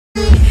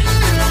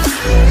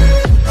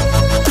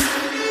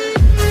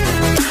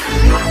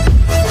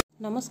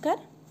नमस्कार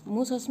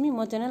मु सस्मी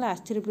मो चैनल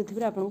आश्चर्य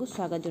पृथ्वी आपको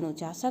स्वागत जनाऊँ।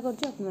 आशा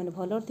करें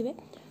भल थे।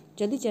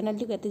 जदि चैनल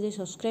टी एत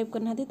सब्सक्राइब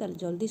करना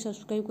जल्दी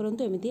सब्सक्राइब करूँ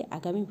एमती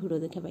आगामी भिडियो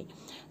देखापी।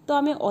 तो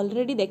आम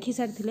अलरेडी देखी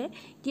सारी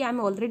कि आम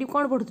अलरेडी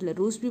कौन पढ़ुले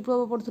रूस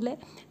विप्लव पढ़ुले।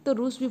 तो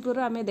रूस विप्लव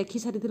आम देखी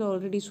सारी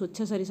अलरेडी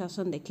स्वच्छाचारी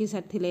शासन देखी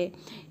सारी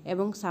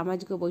एवं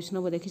सामाजिक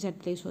वैष्णव देखी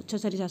सारी।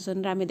 स्वच्छाचारी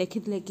शासन आम देखी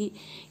कि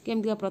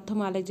केमती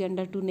प्रथम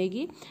आलेक्जेंडर टू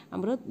नहीं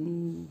आमर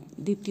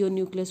द्वितीय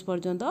न्यूक्लियस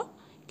पर्यंत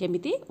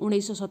केमिति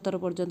 1917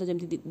 पर्यंत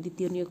जमी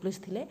द्वितीय न्यूक्लियस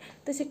थिले।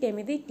 तो से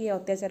केमिति किए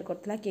अत्याचार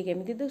करथिला किए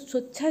केमिति तो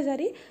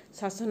स्वच्छाचारी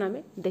शासन आम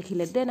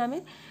देखिले। देन आम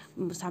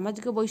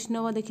सामाजिक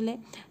वैष्णव देखिले।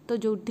 तो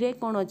जो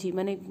कौन अच्छी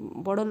माने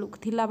बड़ लोक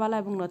थिला वाला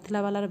और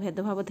नथिला वालार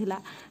भेदभाव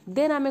थिला।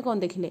 देन आम कौन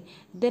देखिले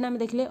देन आम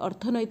देखिले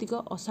अर्थनैतिक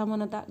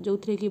असमानता जो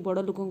थे कि बड़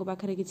लोकों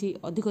पाखे किसी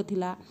अधिक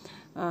थिला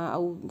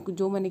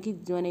जो माने कि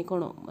माने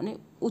कौन माने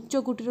उच्च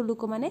कोटीर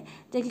लोक मैंने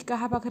जैकि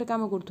क्या पाखे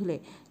काम करुले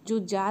जो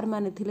जार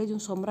माने थिले जो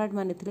सम्राट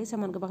माने थिले से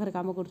पाखे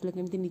काम करुले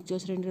केमिति नीच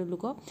श्रेणी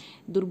लोक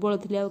दुर्बल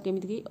थे और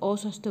केमिति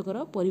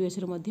अस्वास्थ्यकर परिवेश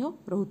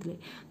रोते।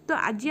 तो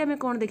आज आम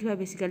कौन देखा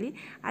बेसिकाली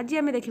आज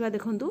आम देखा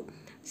देखूँ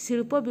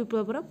शिल्प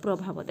विप्लवर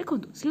प्रभाव। देखो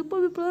शिल्प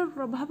विप्लवर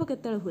प्रभाव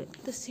केते हुए।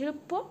 तो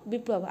शिल्प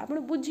विप्लव आप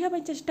बुझापी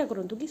चेष्टा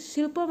करूँ कि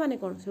शिल्प माने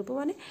कौन शिल्प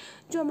माने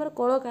जो आम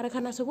कल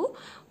कारखाना सब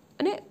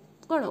माने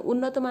कौन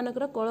उन्नत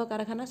मानकर कल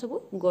कारखाना सब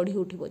गढ़ी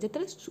उठिब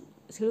जिते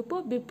शिल्प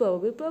विप्लव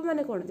विप्लव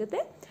माने कौन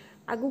जिते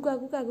आगू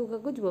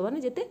जीव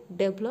माने जिते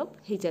डेभलप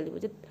हो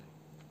चलो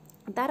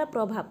तार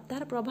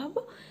प्रभाव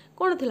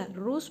कौन थिला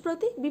रूस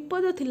प्रति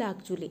विपद थिला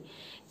एक्चुअली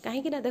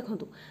कहीं देखूँ।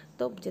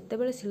 तो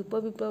जितेबाला शिल्प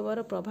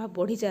विप्लवर प्रभाव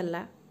बढ़ी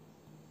चलला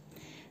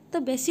तो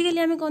बेसिकली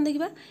आम कौन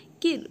देखा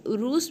कि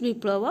रूस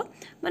विप्लव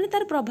माने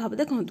तार प्रभाव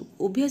देखूँ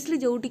ओबियसली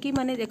जोटिकी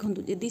माने देखूँ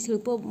यदि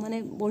शिल्प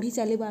माने बढ़ी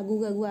चलो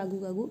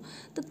आगू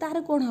तो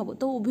तार कौन हम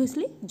तो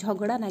ओबियसली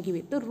झगड़ा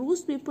नागिबे। तो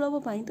रूस विप्लव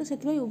पाई तो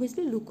से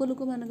ओबियसली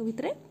लोक मान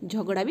भितर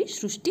झगड़ा भी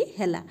सृष्टि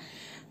हैला।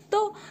 तो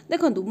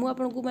देखूँ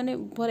मुझे माने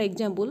फॉर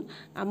एग्जांपल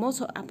आम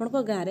आपण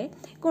गाँव में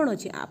कौन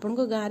अच्छी आपण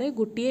गाँव में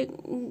गोटे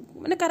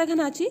माने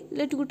कारखाना अच्छी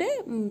लेट गोटे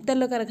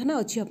तेल कारखाना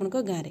अच्छी आपण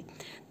गाँव में।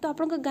 तो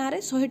आपण गाँव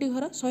में 100टी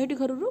घर 100टी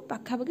घर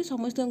पाखापाखि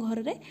समस्त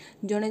घर में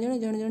जड़े जड़े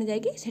जड़े जड़े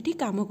जाकि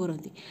काम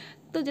करती।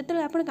 तो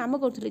जिते आप कम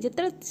करुले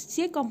जिते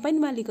सी कंपानी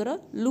मालिकर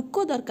लुक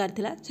दरकार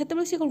था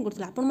से सी कौन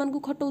कर आपण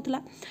मानक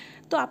खटाऊला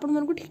तो आपण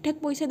मानक ठीक ठाक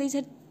पैसा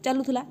दे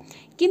चलूला।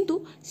 किंतु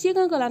सी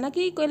कौन कला ना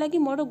कि कहला कि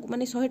मोर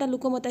माने 100टा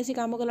लोक मत आसी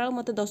काम कला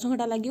मत 10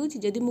 घंटा लगे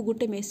जदि मुझे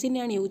गोटे मेसीन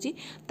आनी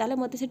ताले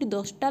मत से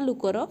 10टा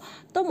लुकर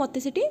तो मत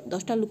से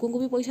 10टा लोक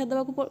भी पैसा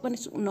देवाक माने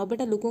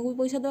 90टा लोक भी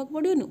पैसा देवाक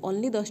पड़ोनी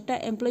ओनली 10टा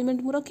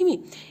एम्प्लॉयमेंट मुझे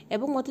रखी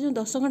एवं मत जो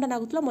 10 घंटा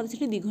लगुला मत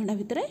से 2 घंटा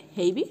भितर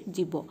हो भी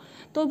जीव।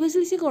 तो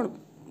ओबियसली सी कौन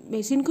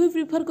मेसीन को ही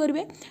प्रिफर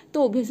करेंगे।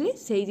 तो ओबियसली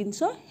से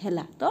जिनस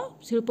है। तो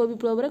शिल्प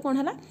विप्लव कौन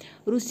है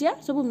रूसिया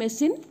सब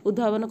मेसीन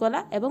उद्भावन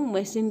कला एवं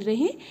मेसीन रे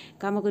ही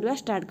काम करवा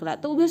स्टार्ट कला।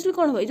 तो ओबियसली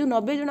कौन हो जो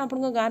 90 जन आप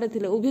गाँव में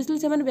थे ओबियसली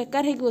से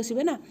बेकार होगी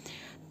बसबे ना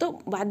तो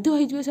बाध्य हो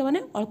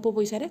अल्प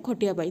पैसा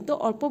खटिया। तो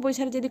अल्प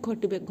पैसा जब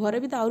खटे घरे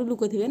भी तो आउरी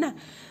लोक थे ना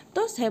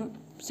तो से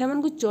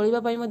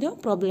चलवाई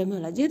प्रोब्लेम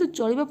है। जेहेतु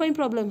चलवाई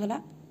प्रोब्लेम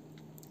है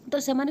तो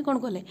से माने कौन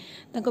कले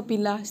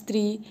पिला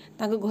स्त्री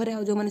घरे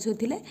जो मैंने सब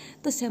थे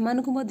तो से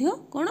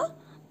कौन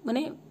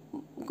माने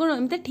कौन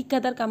एमती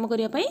ठिकादार काम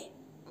करने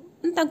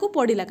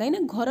पड़ा कहीं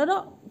घर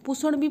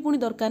पोषण भी पुणी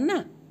दरकार ना।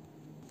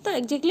 तो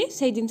एक्जाक्टली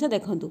से जिनस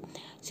देखूँ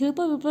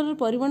शिल्प विप्लव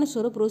परिमाण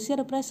स्वरूप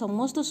रूसियार प्राय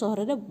समस्त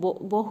सहर में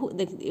बहु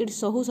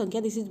सहु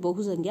संख्या दिस इज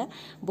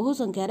बहु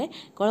संख्यार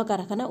कल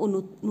कारखाना और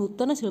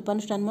नूतन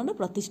शिल्पानुष्ठान मान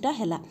प्रतिष्ठा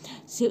है।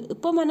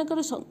 शिल्प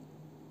मानकर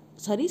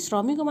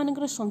श्रमिक मान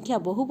संख्या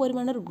बहु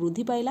परिमाण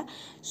वृद्धि पाइला।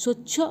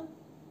 स्वच्छ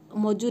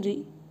मजूरी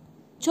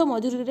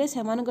से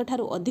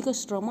अधिक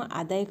श्रम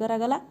आदाय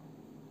करागला।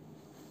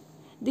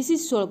 दिस इज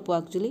स्वल्प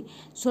एक्चुअली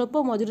स्वल्प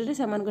मजूरी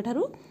से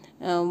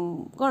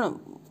कौन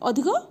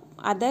अधिक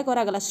आदाय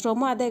करागला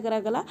श्रम आदाय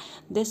करागला।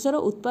 देशर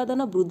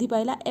उत्पादन वृद्धि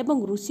पाइला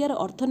एवं रूसियार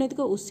अर्थनैतिक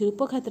और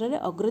शिल्प क्षेत्र में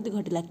अग्रगति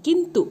घटिला।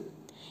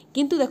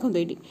 किंतु देखो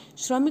ये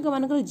श्रमिक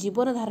मान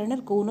जीवन धारण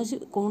कौन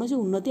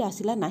उन्नति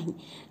आसला ना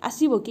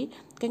आसब कि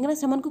कहीं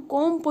से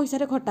कम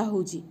पैसा खटा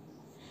हो।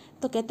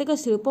 तो केतेक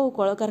शिल्प और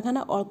कल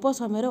कारखाना अल्प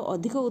समय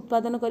अधिक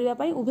उत्पादन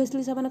करने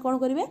ओबियसली से कौन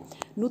करेंगे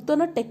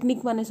नूतन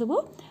टेक्निक माने सब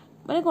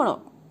माने कौन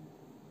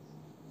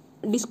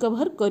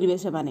डिस्कवर करेंगे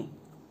से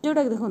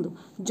जोटा कि देखो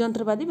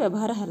जंत्रपाति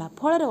व्यवहार है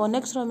फल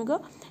अनेक श्रमिक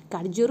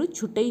कार्य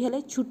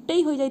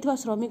छुट्टई हो जाइथिबा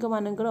श्रमिक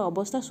मानकर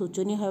अवस्था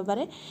शोचनीय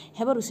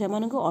हेबारु से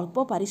अल्प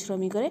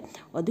पारिश्रमिक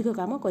अधिक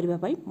काम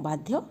करने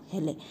बाध्य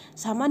हेले।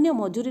 सामान्य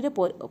मजूरी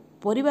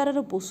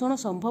परिवार पोषण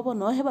संभव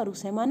न हेबारु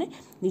से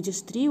निज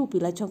स्त्री और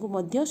पिला छुआ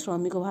को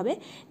श्रमिक भाव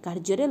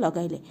कार्य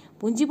लगाइले।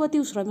 पुंजीपति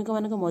और श्रमिक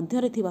मान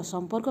मध्य थिबा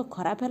संपर्क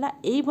खराब है।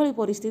 यही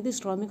परिस्थिति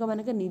श्रमिक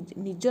मान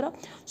निजर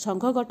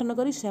संघ गठन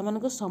कर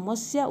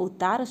समस्या और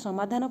तार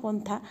समाधान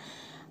पंथा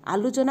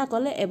आलोचना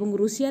कले एवं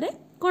रूसिया रे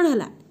कौन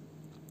है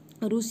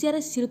रूसिया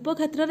रे शिल्प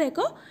क्षेत्र रे एक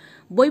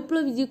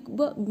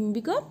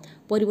वैप्लविक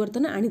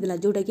परिवर्तन आनीला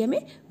जोटा कि आम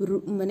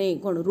माने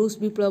कौन रूस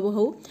विप्लव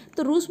हो।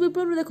 तो रूस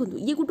विप्लव देखो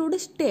ये गोटे गोटे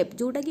स्टेप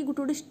जोटा कि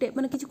गोटे गोटे स्टेप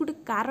माने किसी गोटे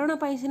कारण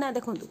सीना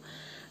देखो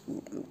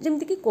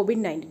जमीक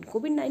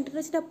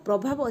कोविड-19 से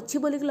प्रभाव अच्छी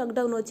बोल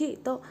लॉकडाउन अच्छी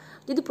तो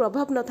जदि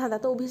प्रभाव न था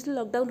तो ओबियसली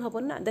लॉकडाउन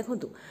हेन ना देखूँ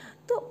तो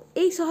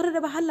यही सहर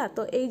में बाहरला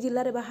तो यही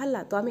जिले में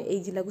बाहरला तो आम यही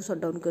जिला को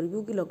सटडाउन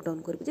करूँ कि लॉकडाउन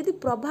करूँ जदि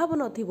प्रभाव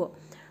न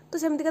तो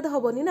सेमती तो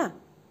हेनी ना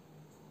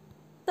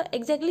तो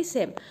एक्जाक्टली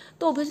सेम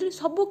तो ओबियसली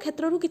सब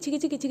क्षेत्र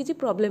किसी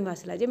प्रोब्लेम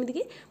आसला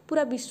जमीक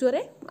पूरा विश्व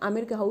में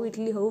अमेरिका हो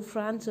इटली हो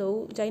फ्रांस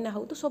हो चाइना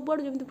हो तो सबुआड़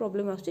जमी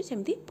प्रोब्लेम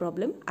आसमती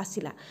प्रोब्लेम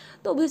आसला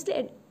तो ओबियसली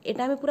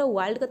एटा आम पूरा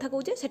वर्ल्ड कथा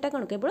कहे सेटा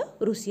कौन केवल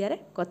रुषिया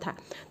कथा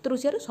तो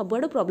रुषिया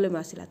सबुआड़ प्रोब्लेम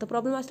आसला तो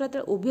प्रोब्लेम आसला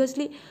तो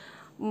ओबियसली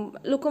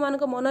लोक मान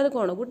मन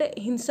कौन गोटे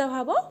हिंसा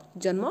भाव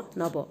जन्म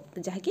नब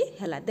जहाँकि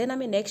है देन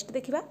आम नेक्स्ट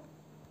देखा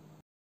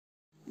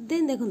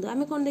देन देखो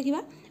आम कौन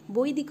देखा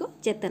वैदिक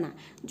चेतना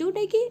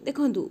जोटा कि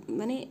देखूँ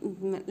माने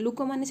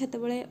लोक मैंने से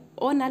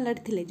अनआलर्ट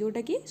थे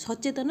जोटा कि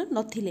सचेतन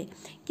नथिले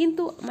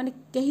किंतु माने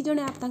कहीं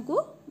जड़े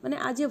आपको माने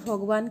आज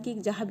भगवान कि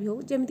जहाँ भी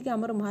हो जमीक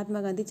आमर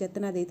महात्मा गांधी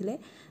चेतना देते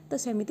तो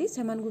सेमती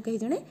से कहीं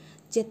जड़े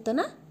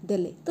चेतना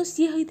देले तो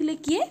सी होते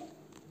किए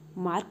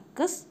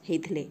मार्कस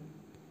होते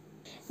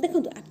देखो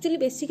एक्चुअली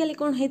बेसिकली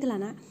कौन होता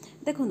ना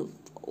देखो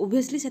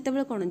ओबियसली से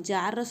कौन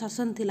जार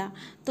शासन थिला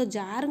तो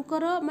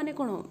जारकर माने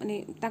कौन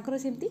माने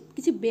सेमती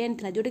किसी बेन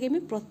था जोटा कि आम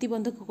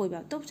प्रतिबंधक कहवा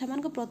तो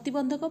से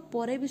प्रतिबंधक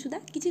पर भी सुधा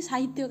किसी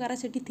साहित्यकार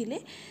से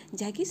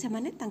जहाँकि से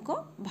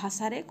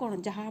भाषा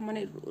कौन जहाँ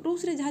माने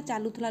रूस रे जहाँ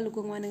चलूला लोक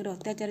मान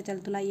अत्याचार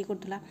चलूला ये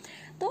करूला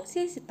तो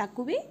सी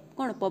भी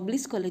कौन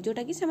पब्लिश कले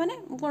जोटा कि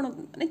कौन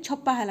माने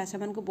छपा है से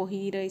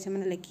बही से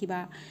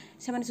लिखा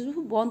से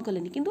सब बंद कले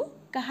किंतु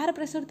कहार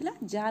प्रेसर थिला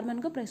जार मान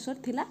प्रेसर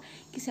थिला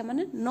कि से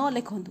न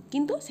लिखतु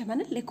किंतु से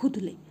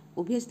लिखुले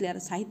ओबियसली यार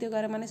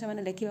साहित्यकार मैंने से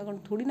लिखा कौन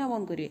थोड़ी ना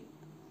बंद करेंगे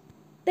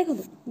देखो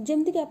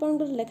जमीक आप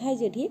लिखाई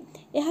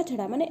ये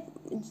छड़ा माने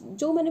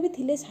जो मैंने भी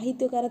थिले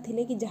साहित्यकार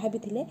थिले कि जहाँ भी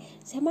थिले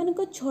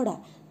से छड़ा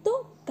तो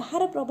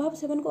कहार प्रभाव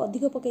से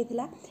अधिक पकई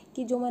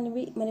कि जो मैंने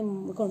भी माने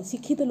कौन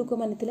शिक्षित लोक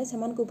मैंने से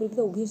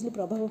तो ओबियसली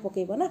प्रभाव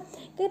पकेब ना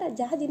कहीं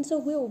जहाँ जिनस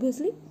हुए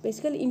ओबियसली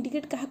बेसिकली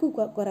इंडिकेट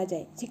क्या करा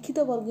जाए शिक्षित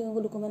वर्ग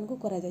लोक मानक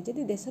करा जाए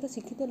जदि देशर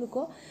शिक्षित लोक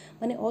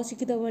माने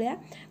अशिक्षित भाया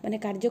माने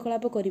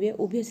कार्यकलाप करेंगे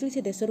ओबियसली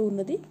से देशर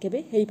उन्नति केबे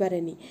हो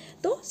पारे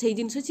तो से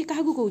जिनस सी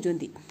क्या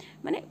कहते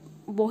माने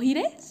बही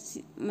रे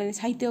माने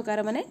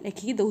साहित्यकार माने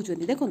लिखिकी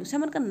दौरान देखो से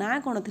ना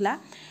कौन थी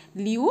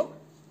Leo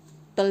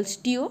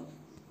Tolstoy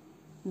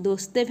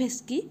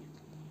Dostoevsky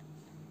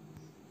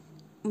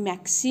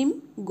maxim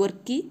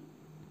Gorky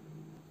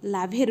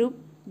लावेरुव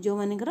जो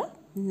मानकर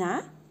ना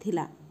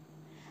थिला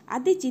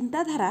आदि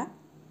चिंताधारा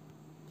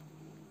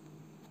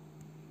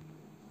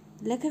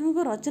लेखक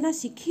रचना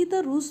शिक्षित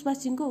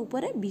रूसवासी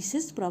उपर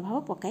विशेष प्रभाव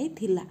पकाई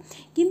थिला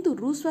किंतु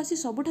रूसवासी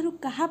सबुठारु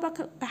कहा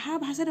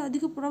भाषा रे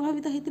अधिक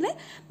प्रभावित होते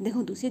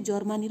देखो सी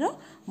जर्मनीर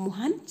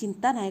महान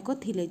चिंता नायक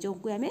थिले जो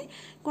आम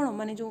कौन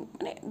माने जो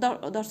माने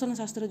दर्शन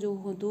शास्त्र जो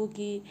हूँ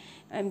कि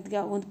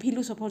एमतीका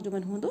फिलोसफर जो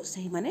मैंने हूँ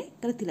से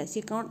मैंने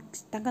सी कौन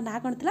ना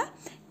कौन थी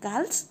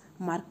कार्ल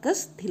मार्कस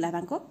थिला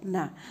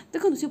ना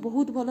देखो सी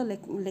बहुत भल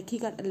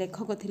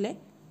लेखक थिले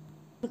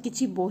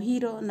किछि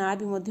बहीर ना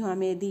भी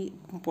आम यदि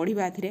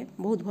पढ़ा ए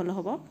बहुत भल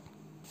हम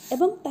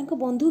एवं तांको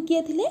बंधु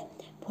किए थिले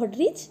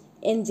फ्रेडरिक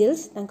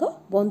एंजेल्स तांको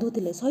बंधु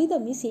थिले सहित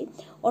मिसी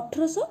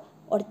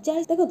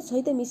 1848 देखो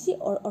सहित मिसी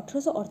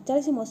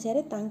 1848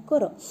 मसीह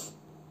तांकर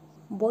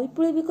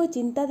वैप्लविक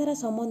चिंताधारा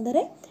संबंध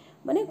में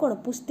माने कौन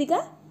पुस्तिका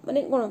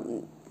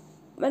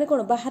माने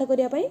कौन बाहर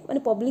करिया पई माने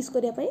पब्लिश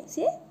करिया पई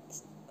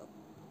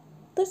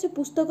से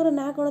पुस्तकर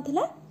ना कौन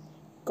थिला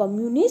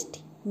कम्युनिस्ट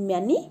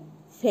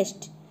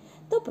मैनिफेस्ट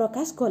तो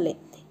प्रकाश कले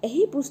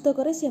यही पुस्तक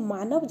से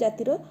मानव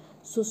जातिर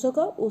शोषक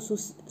और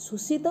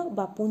शोषित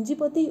बा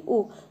पुंजीपति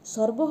और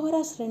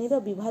सर्वहरा श्रेणीर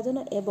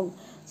विभाजन एवं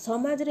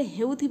समाज रे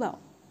हेउथिबा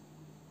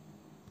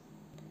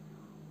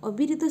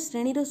अविरत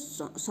श्रेणीर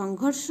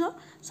संघर्ष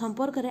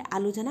संपर्क में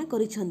आलोचना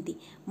करिसेंती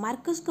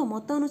मार्कस का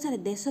मत अनुसार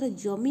देशर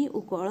जमी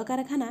और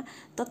कलकारखाना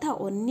तथा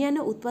अन्यान्य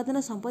उत्पादन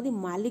संपत्ति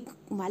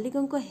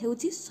मालिकों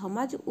हेउची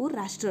समाज और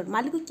राष्ट्र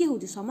मालिक किए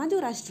होची समाज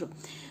और राष्ट्र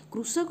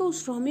कृषक और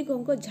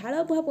श्रमिकों झाड़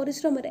बुहा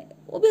परिश्रम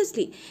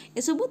ओबियसली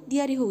ये सब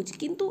तैयारी होची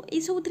किंतु ये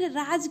सब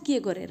राज किए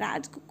करे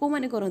राज को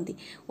माने करती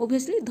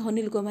ओबियसली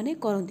धनी लोक मैंने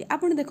करती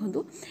आपड़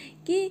देखु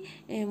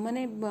कि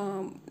माने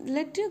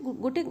लेट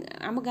गोटे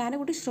आम गाँव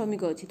गोटे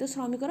श्रमिक अच्छी तो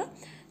श्रमिक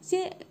सी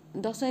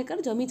 10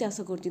 एकर जमी चाष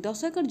कर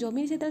 10 एकर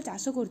जमी से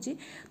चाष कर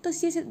तो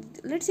सी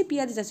लेट से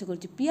पियाज चाष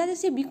कर पियाज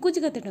सी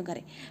बिकुची केते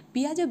टंकारे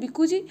पियाज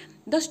बिकुची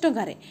 10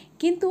 टंकारे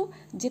किंतु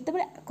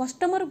जेतेबेले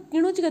कस्टमर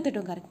किणुची केते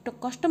टंकारे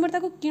कस्टमर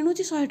ताको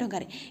किणुची 100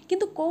 टंकारे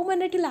किंतु को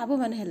माने एठी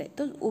लाभवान हेले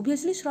तो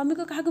ओबियसली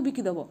श्रमिक काहा को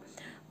बिकी दबो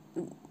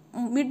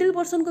मिडिल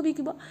पर्सन को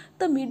बिकिबो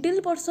तो मिडिल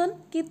पर्सन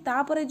कि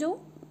तापरे जो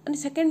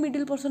सेकेंड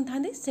मिडिल पर्सन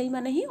था से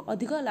माने ही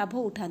अधिक लाभ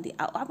उठाती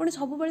आप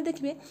सब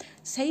देखिए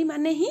से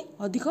माने ही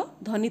अधिक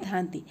धनी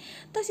था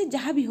तो सी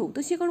जहाँ भी हो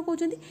तो सी कौन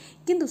कहते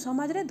किंतु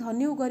समाज में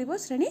धनी और गरीब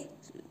श्रेणी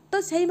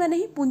तो सही माने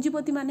ही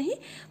पुंजीपति माने ही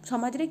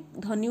समाज रे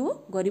धनी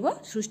और गरीब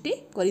सृष्टि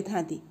करि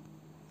थांती।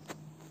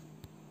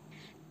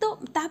 तो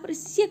तापर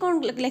सी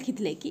कौन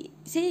लिखिथिले कि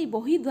से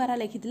बही द्वारा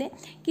लिखिथिले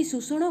कि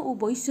शोषण और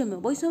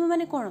वैषम्य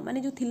माने कौन माने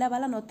जो थिला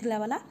वाला नथिला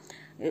वाला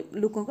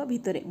लोकंक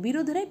भितरे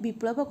विरोध रे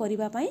विप्लव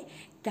करिबा पई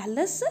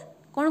कैलस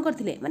कौन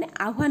करथिले माने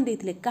आह्वान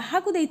देथिले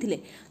काहाकू देथिले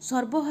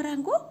सर्वहरा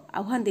को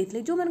आह्वान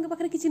देथिले जो मान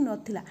पाखरे किछि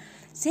नथिला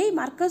सेही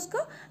मार्कस को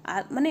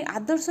माने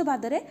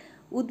आदर्शवाद रे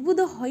उद्बुद्ध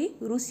होई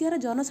रूसियार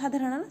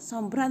जनसाधारण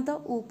संभ्रांत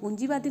और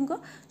पुंजीवादी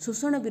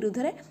शोषण विरुद्ध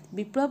रे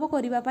विप्लव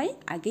करिबा पई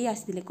आगे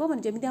आसिथिले को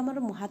माने जेमिति हमर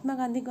महात्मा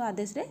गांधी को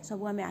आदेश रे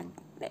सब आमे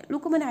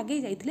लोक माने आगे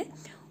जाइथिले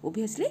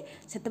ओबियसली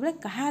सेतेबेले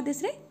कहा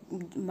आदेश रे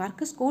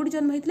मार्कस कोड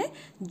जन्म होइथिले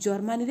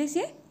जर्मनी रे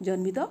से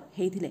जन्मित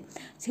हेइथिले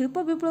शिल्प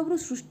विप्लव रु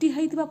सृष्टि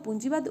हेइथिबा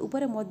पुंजीवाद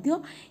उपरे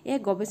मध्य ए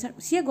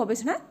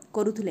गवेषणा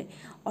करुथिले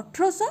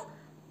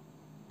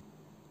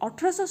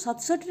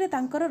 1867 रे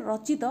तांकर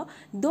रचित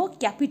द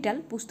कैपिटल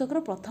पुस्तकर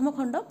प्रथम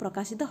खंड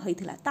प्रकाशित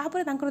होइथिला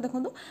तापर तांकर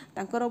देखंतु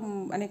तांकर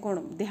माने कोन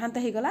देहांत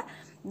हे गला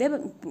देव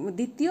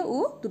द्वितीय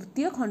और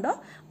तृतीय खंड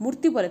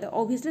मूर्ति पर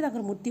ऑब्वियसली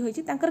तांकर मूर्ति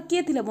होइछि तांकर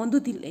के थिले बंधु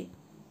थिले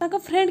तांकर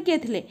फ्रेंड के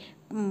थिले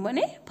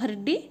माने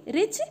फर्डी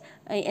रिच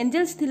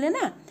एंजल्स थिले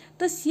ना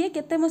तो सी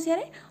केते मसिया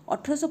रे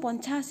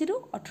 1885 रु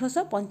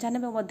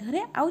 1895 मध्य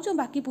रे आउ जो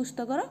बाकी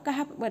पुस्तकर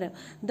कहा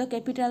द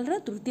कैपिटल रो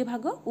तृतीय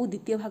भाग और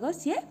द्वितीय भाग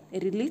सी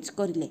रिलीज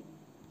करिले।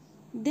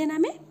 देन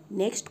आमे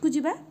नेक्स्ट को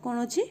जीवा कौन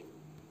अच्छी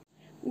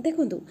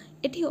देखु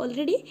ये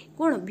ऑलरेडी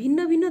कौन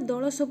भिन्न भिन्न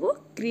दल सब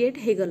क्रिएट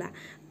हो गला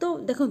तो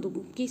देखु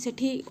कि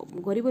सेठी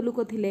गरीब लोक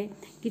थिले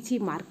किछि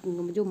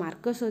जो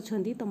मार्कस अच्छा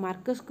तो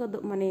मार्कस को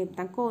माने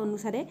तांको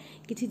अनुसार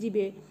किछि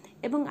जीवे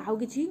एवं आउ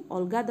किछि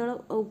अलगा दल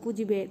को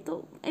जीवे तो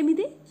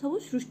एमिति सब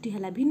सृष्टि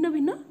हैला भिन्न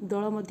भिन्न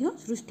दल मध्य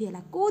सृष्टि हैला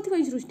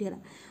कोथि सृष्टि हैला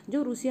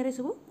जो रूसिया रे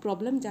सब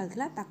प्रॉब्लम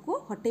चलथिला ताको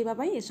हटेबा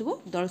पई ए सब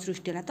दल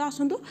सृष्टि हैला। तो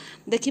आसंतु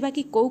देखिबा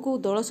कि को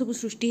दल सब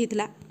सृष्टि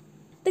हेतिला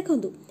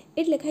देखंतु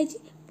ए लिखाई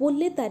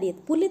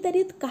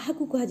पोलेतारियत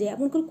काहाकू कहा जाए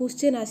आपनकर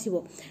क्वेश्चन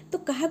आसीबो तो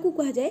काहाकू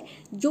कहा जाए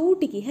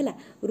जोटिकी हैला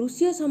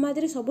रूसिया समाज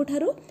रे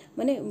सबठारो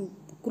माने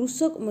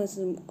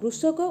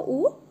कृषक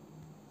और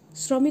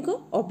श्रमिक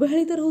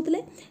अवहेलित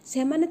रहउतले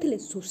सेमाने थिले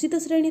शोषित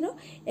श्रेणीर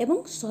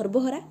एवं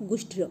सर्वहरा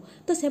गोष्ठीर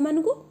तो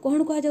सेमानकू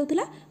कोन कहा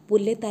जाउतला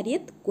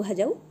पोलेतारियत कहा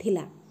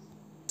जाउथिला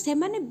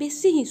सेमाने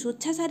बेसी ही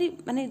स्वेच्छाचारी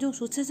माने जो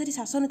स्वेच्छाचारी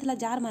शासन थिला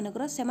जार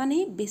मानकर सेमाने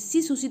ही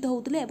बेसी शोषित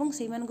होउतले एवं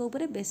सेई मानक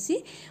ऊपर बेसी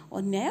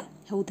अन्याय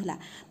होउतला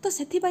तो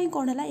सेथि पई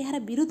कोन हला यार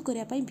विरोध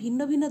करिया पई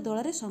भिन्न भिन्न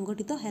दल रे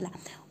संगठित हैला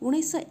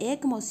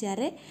 1901 मसिया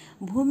रे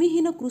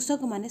भूमिहीन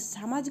कृषक माने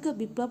सामाजिक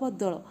विप्लव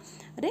दल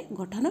रे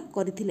गठन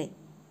करथिले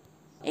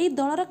एई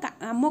दलर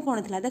काम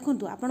कौन थिला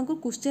देखंतु आपनको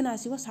क्वेश्चन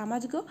आसीबो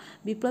सामाजिक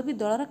विप्लवी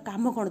दलर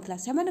काम कौन थिला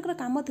सेमानकर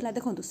काम थिला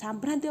देखंतु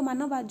सांभ्रांतीय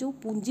मान बा जो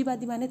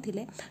पुंजीवादी माने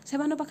थिले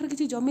सेमान पाखर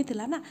किछि जमी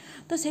थिला ना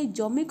तो सेई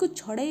जमी को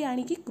छड़े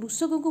आनी कि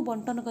कृषक को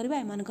बंटन करबा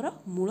एमानकर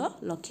मूल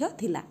लक्ष्य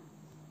थिला।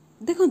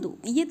 देखंतु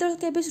ये दल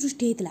केबे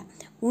सृष्टि हेतिला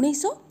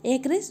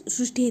 1901 रे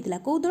सृष्टि हेतिला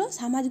को दल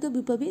सामाजिक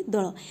विप्लवी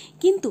दल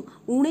किंतु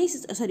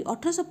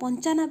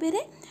 1895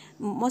 रे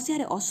मसिया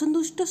रे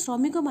असंतुष्ट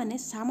श्रमिक माने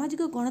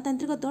सामाजिक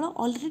गणतांत्रिक दल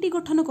ऑलरेडी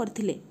गठन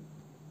करथिले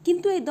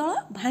किंतु ए दल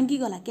भांगी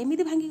गला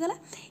केमिति भांगी गला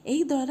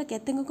एही दलर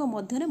केतेक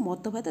मध्य रे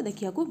मतभेद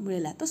देखिया को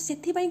मिलला तो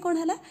सेथि पई कोन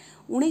हला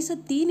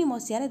 1903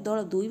 मसिया रे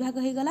दल दुई भाग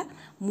हे गला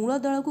मूल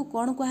दल को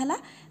कोन कहला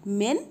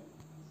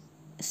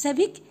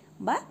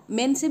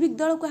मेनसेविक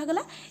दल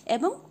कहगला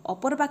एवं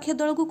अपर पाख्य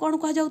दल को कौन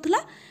कह जाउथला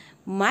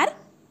मार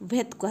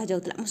भेद कह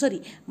जाउथला सॉरी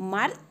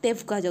मार तेव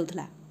कह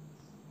जाउथला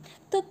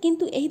तो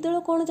किंतु एही दल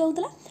कौन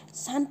जाउथला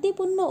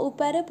शांतिपूर्ण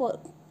उपाय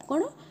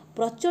कौन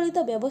प्रचलित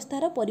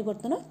व्यवस्थार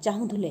परिवर्तन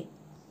चाहुथुले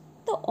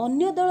तो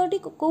अन्य दलटी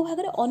को भाग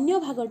रे अन्य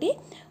भागटी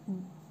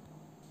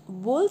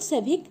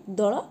बोल्शेविक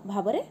दल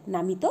भाबरे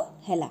नामित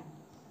हैला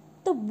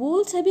तो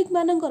बोल्शेविक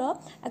मानकर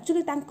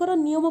एक्चुअली तांकर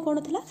नियम कौन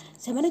थिला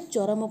से माने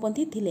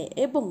चरमपंथी थिले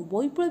एवं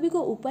वैप्लविक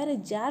उपाय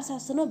जार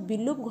शासन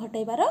विलोप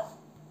घटाइबार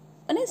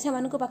माने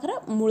सेमानक पाखर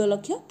मूल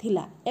लक्ष्य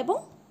थिला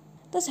एवं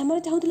तो से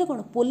चाहूले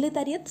कौन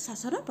पोलेतारियत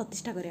शासन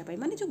प्रतिष्ठा करिया पाई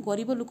माने जो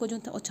गरीब लोक जो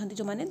अछंती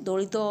जो माने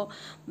दलित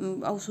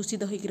आ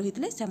शोषित होइक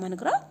रहितले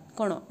सेमानकर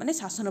कौन माने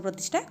शासन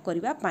प्रतिष्ठा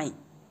करिबा पाई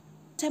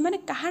सेमाने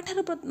काहाठार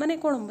माने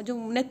कौन जो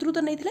नेतृत्व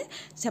नहीं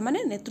से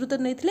माने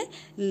नेतृत्व नहीं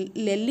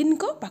लेलिन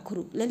को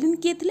पाखरु लेलिन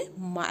किए थिले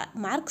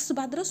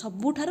मार्क्सवादर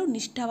सबुठार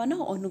निष्ठावान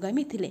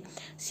अनुगामी थिले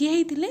सी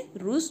हेइथिले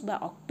रूस बा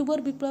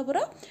अक्टोबर विप्लवर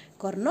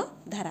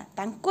कर्णधारा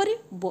तांकरी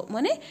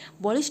माने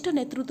बलिष्ठ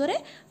नेतृत्व रे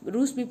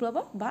रूस विप्लव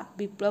बा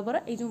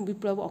विप्लवर ए जो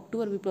विप्लव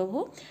अक्टोबर विप्लव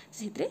हो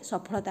सेथिरे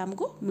सफलता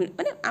हमको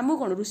माने आम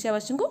कौन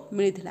रूसियावासी को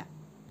मिलिथिला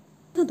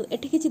देखो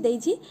एठी किछि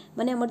देइछि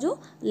माने हमर जो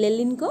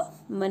लेलिन को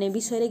माने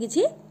विषय रे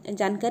किछि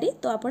जानकारी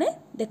तो आपने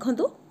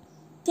देखंतु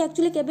से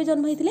एक्चुअली केबे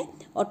जन्म होइथिले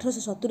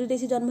 1870 रे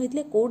से जन्म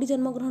होइथिले कोडी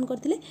जन्म ग्रहण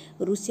करथिले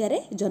रूसिया रे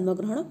जन्म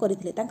ग्रहण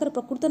करथिले तांकर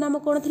प्रकृत नाम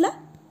कोन थिला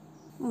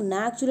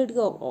ना एक्चुअली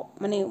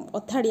माने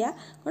अथाडिया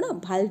कोन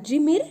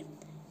भाल्ड्रिमिर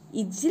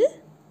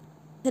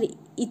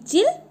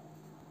इचिल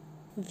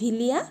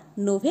विलिया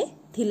नोभे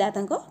थिला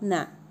तांको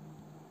ना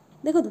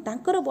देखो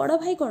तांकर बड़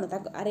भाई कौन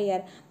अरे यार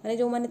माने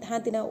जो माने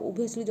थांती ना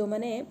ओबियसली जो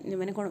माने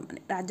माने कौन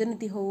माने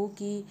राजनीति हो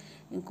कि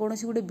कौन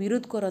सी गोटे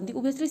विरोध करती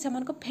ओबियसली से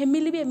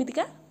फैमिली भी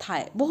एमतीका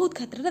थाए बहुत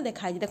क्षेत्र में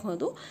देखाई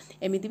देखो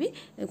एमती भी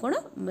कौन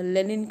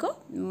लेनिन को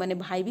माने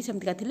भाई भी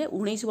सेमतिका थिले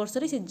 19 वर्ष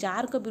से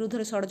जार को विरुद्ध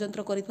में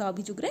षड्यंत्र करथिबा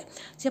अभियोग रे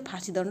से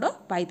फांसी दंड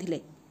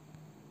पाइथिले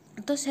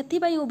तो से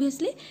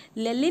ओबियसली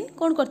लेनिन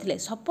कौन करते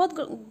शपथ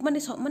माने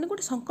माने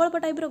गोटे संकल्प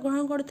टाइप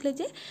ग्रहण करते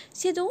जे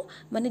सी जो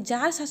माने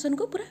जार शासन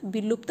को पूरा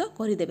विलुप्त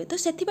करदेवे तो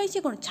से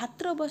कौन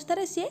छात्र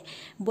अवस्था सी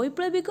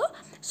वैप्लविक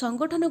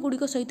संगठन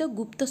गुड़िक सहित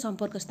गुप्त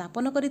संपर्क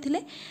स्थापन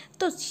करते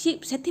तो से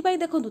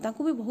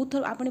देखो भी बहुत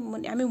थर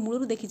आम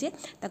मूलर देखीचे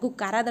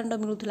कारादंड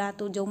मिलूला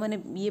तो जो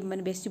मैंने ये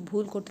मैंने बेसी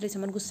भूल करते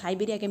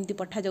साइबेरिया केमती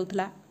पठा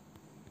जाऊला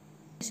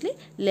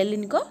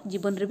लेनिन को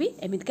जीवन रे भी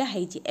एमतिका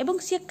होइछि एवं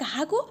से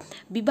कहा को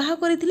विवाह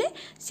करथिले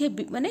से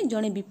माने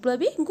जने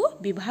विप्लवी को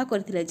विवाह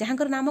करथिले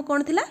जहाँकर नाम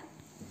कौन थिला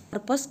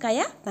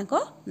पर्पस्काया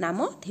तांको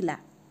नाम थिला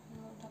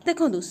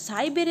देखो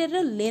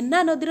साइबेरिया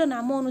लेना नदीर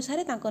नाम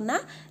अनुसार तांको ना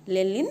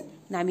लेनिन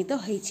नामित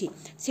होइछि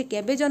से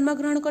केबे जन्म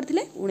ग्रहण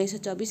करथिले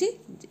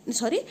 1924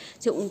 सॉरी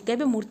से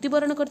केबे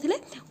मृत्युवरण करथिले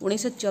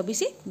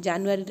 1924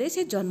 जनवरी रे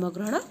से जन्म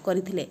ग्रहण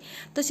करथिले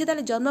तो से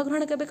ताले जन्म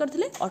ग्रहण केबे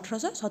करथिले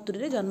 1870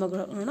 रे जन्म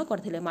ग्रहण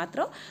करथिले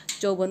मात्र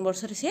 54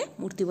 वर्ष रे से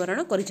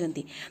मृत्युवरण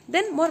करिसंती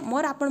देन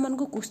मोर आपण मन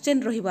को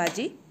क्वेश्चन रहिबो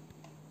आज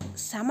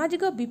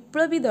सामाजिक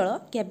विप्लवी दल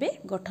केबे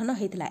गठन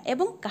होइतिला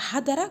एवं कहा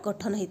द्वारा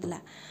गठन होइतिला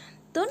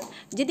तो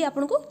जदि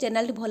आपको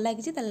चैनल भल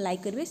लगी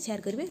लाइक करेंगे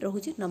शेयर करेंगे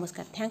रोचे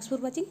नमस्कार thanks for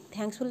watching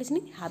thanks for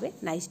listening have a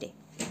nice day.